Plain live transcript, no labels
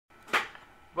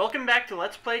Welcome back to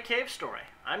Let's Play Cave Story.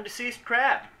 I'm Deceased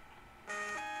Crab.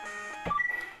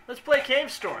 Let's play Cave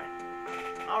Story.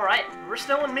 Alright, we're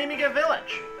still in Mimiga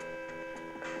Village.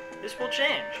 This will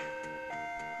change.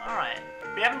 Alright,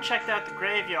 we haven't checked out the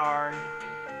graveyard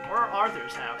or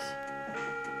Arthur's house.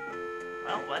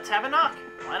 Well, let's have a knock.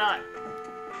 Why not?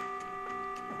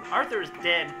 Arthur's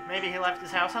dead. Maybe he left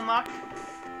his house unlocked?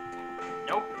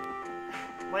 Nope.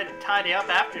 Way to tidy up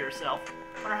after yourself.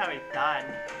 Wonder how he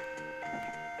died.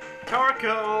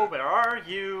 Torko, where are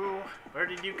you? Where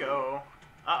did you go?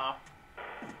 Uh-oh.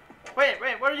 Wait,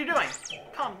 what are you doing?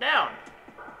 Calm down.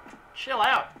 Chill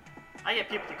out. I get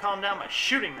people to calm down by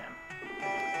shooting them.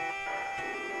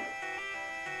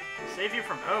 Save you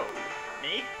from who?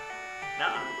 Me?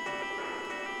 Nuh-uh.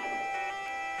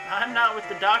 I'm not with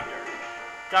the doctor.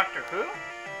 Doctor who?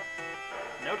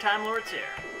 No Time Lord's here.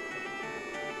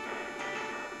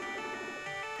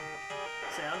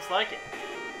 Sounds like it.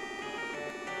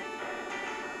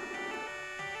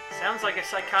 Sounds like a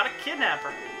psychotic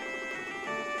kidnapper.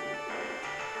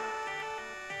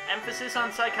 Emphasis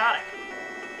on psychotic.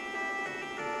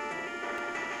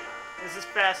 This is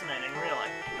fascinating, really.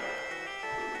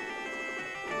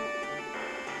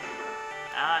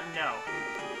 No.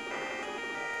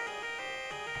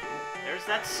 There's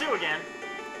that Sue again.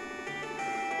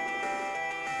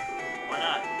 Why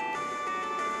not?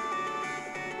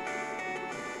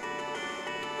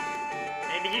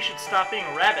 Maybe he should stop being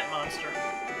a rabbit monster.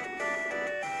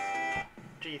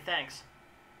 Gee, thanks.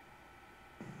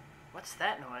 What's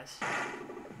that noise?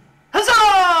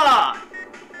 Huzzah!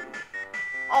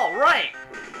 Alright!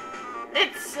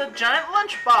 It's a giant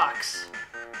lunchbox!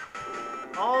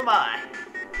 Oh my.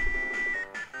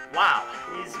 Wow,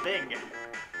 he's big.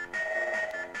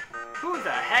 Who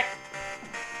the heck?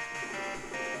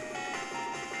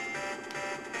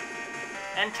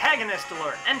 Antagonist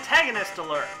alert! Antagonist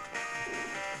alert!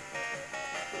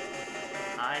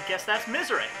 I guess that's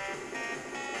Misery.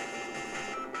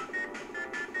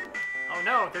 Oh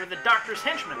no, they're the doctor's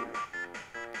henchmen.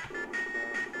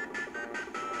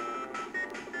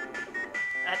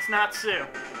 That's not Sue.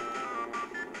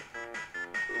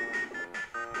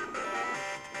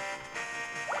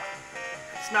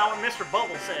 It's not what Mr.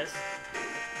 Bubble says.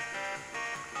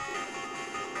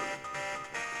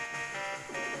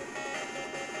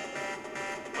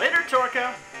 Later,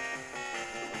 Torko.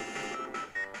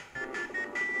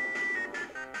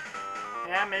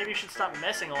 Yeah, maybe you should stop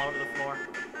messing all over the floor.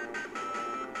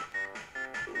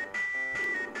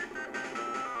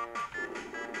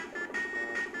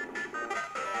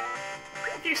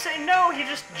 If you say no, he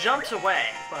just jumps away.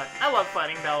 But I love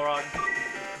fighting Balrog.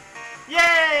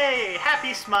 Yay!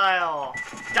 Happy smile!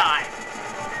 Die!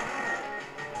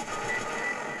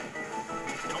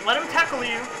 Don't let him tackle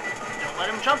you. Don't let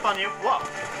him jump on you. Whoa!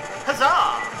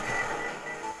 Huzzah!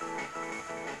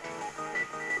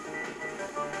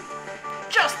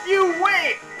 Just you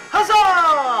wait!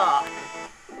 Huzzah!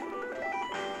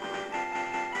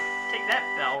 Take that,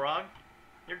 Balrog.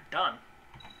 You're done.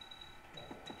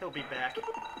 He'll be back.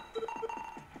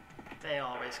 They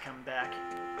always come back.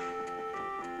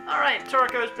 Alright,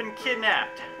 Torko's been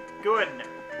kidnapped. Good.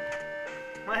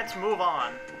 Let's move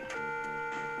on.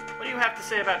 What do you have to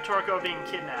say about Torko being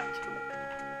kidnapped?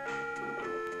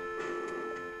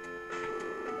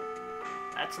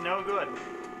 That's no good.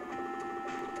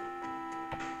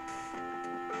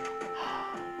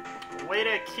 Way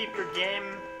to keep your game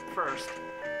first.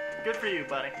 Good for you,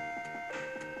 buddy.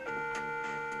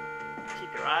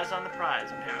 Keep your eyes on the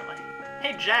prize, apparently.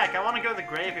 Hey, Jack, I want to go to the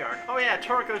graveyard. Oh yeah,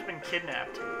 Torko's been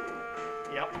kidnapped.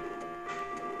 Yep.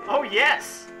 Oh,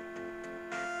 yes!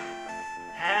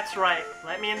 That's right.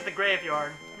 Let me into the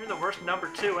graveyard. You're the worst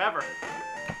number 2 ever.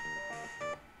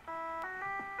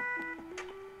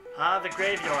 Ah, the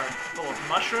graveyard. Full of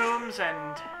mushrooms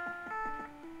and...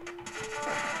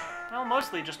 well,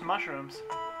 mostly just mushrooms.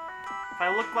 If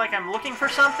I look like I'm looking for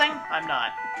something, I'm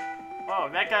not. Whoa,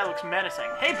 that guy looks menacing.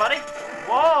 Hey, buddy!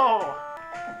 Whoa!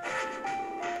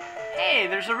 Hey,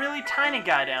 there's a really tiny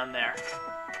guy down there.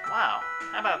 Wow,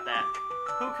 how about that?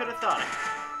 Who could have thought it?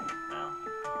 Well,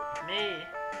 me.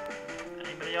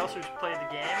 Anybody else who's played the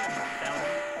game and found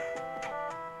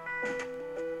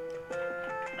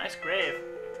it? Nice grave.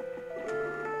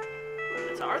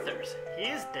 It's Arthur's. He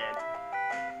is dead.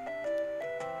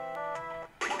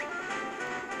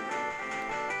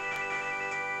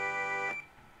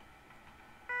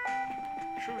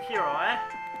 True hero, eh?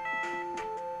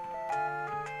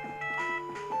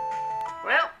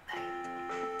 Well,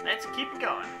 let's keep it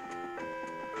going.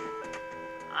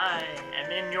 I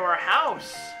am in your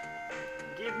house.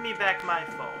 Give me back my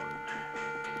phone.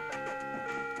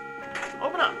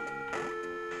 Open up.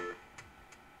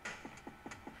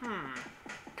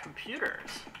 computers.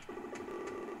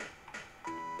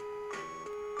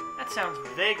 That sounds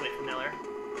vaguely familiar.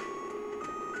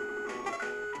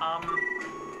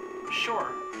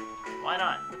 Sure. Why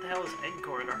not? What the hell is Egg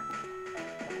Corridor?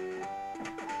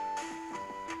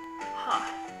 Huh.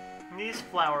 These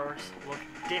flowers look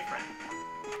different.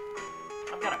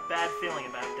 I've got a bad feeling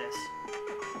about this.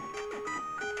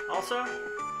 Also,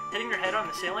 hitting your head on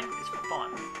the ceiling is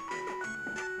fun.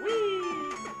 Whee!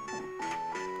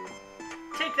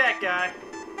 Take that, guy.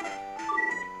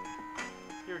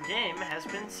 Your game has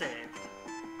been saved.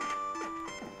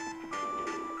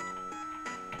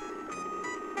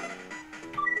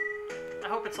 I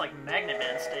hope it's like Magnet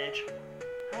Man stage.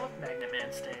 I love Magnet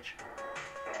Man stage.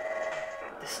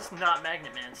 This is not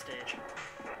Magnet Man stage.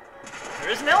 There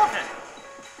is an elephant!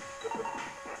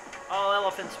 All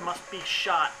elephants must be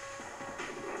shot.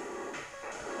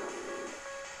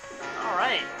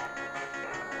 Alright.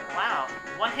 Wow.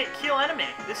 One-hit kill enemy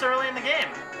this early in the game.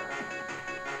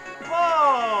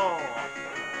 Whoa!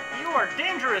 You are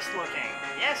dangerous looking.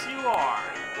 Yes, you are.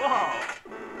 Whoa.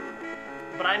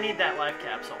 But I need that life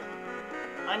capsule.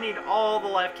 I need all the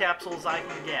life capsules I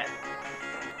can get.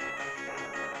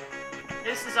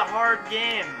 This is a hard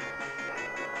game.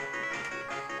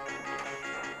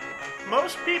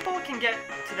 Most people can get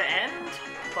to the end,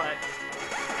 but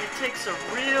it takes a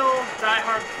real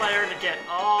die-hard player to get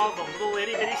all the little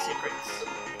itty-bitty secrets.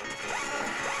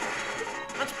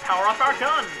 Let's power up our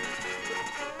gun!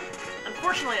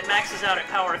 Unfortunately, it maxes out at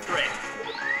power 3.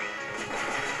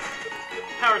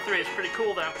 Power 3 is pretty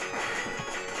cool, though.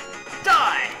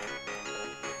 Die!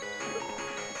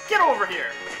 Get over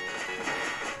here!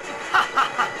 Ha ha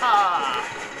ha ha!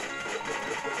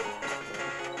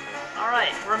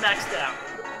 Alright, we're maxed out.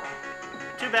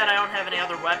 Too bad I don't have any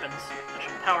other weapons. I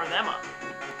should power them up.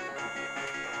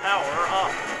 Power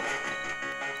up.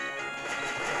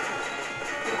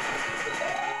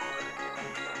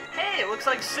 Hey, it looks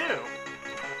like Sue.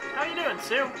 How you doing,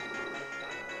 Sue?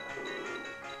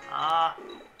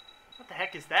 What the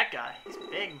heck is that guy? He's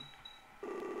big.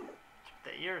 With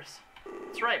the ears.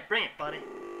 That's right, bring it, buddy.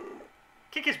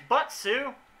 Kick his butt,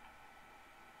 Sue!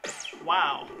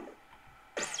 Wow.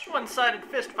 One-sided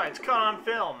fistfights caught on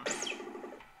film.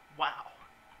 Wow.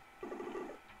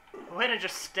 Way to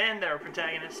just stand there,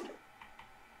 protagonist.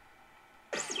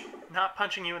 Not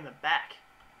punching you in the back.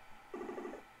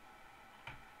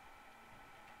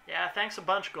 Yeah, thanks a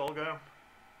bunch, Golgo.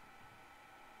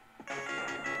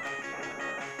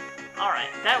 Alright,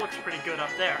 that looks pretty good up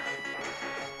there.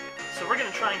 So we're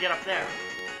gonna try and get up there.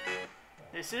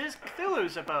 This is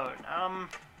Cthulhu's abode.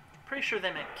 Pretty sure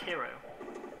they meant Kiru.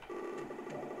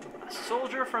 A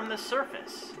soldier from the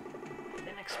surface.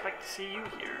 Didn't expect to see you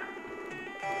here.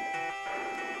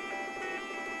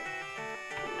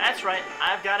 That's right,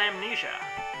 I've got amnesia.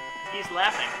 He's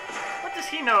laughing. What does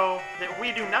he know that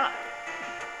we do not?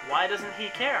 Why doesn't he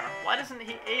care? Why doesn't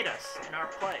he aid us in our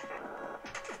play?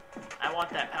 I want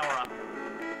that power up.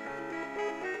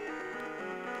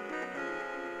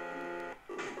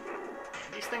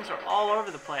 And these things are all over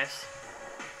the place.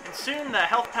 And soon the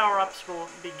health power-ups will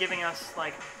be giving us,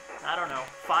 like, I don't know,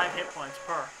 5 hit points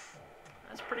per.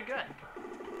 That's pretty good.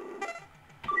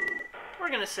 We're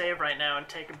gonna save right now and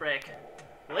take a break.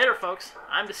 Later, folks.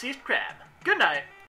 I'm Deceased Crab. Good night.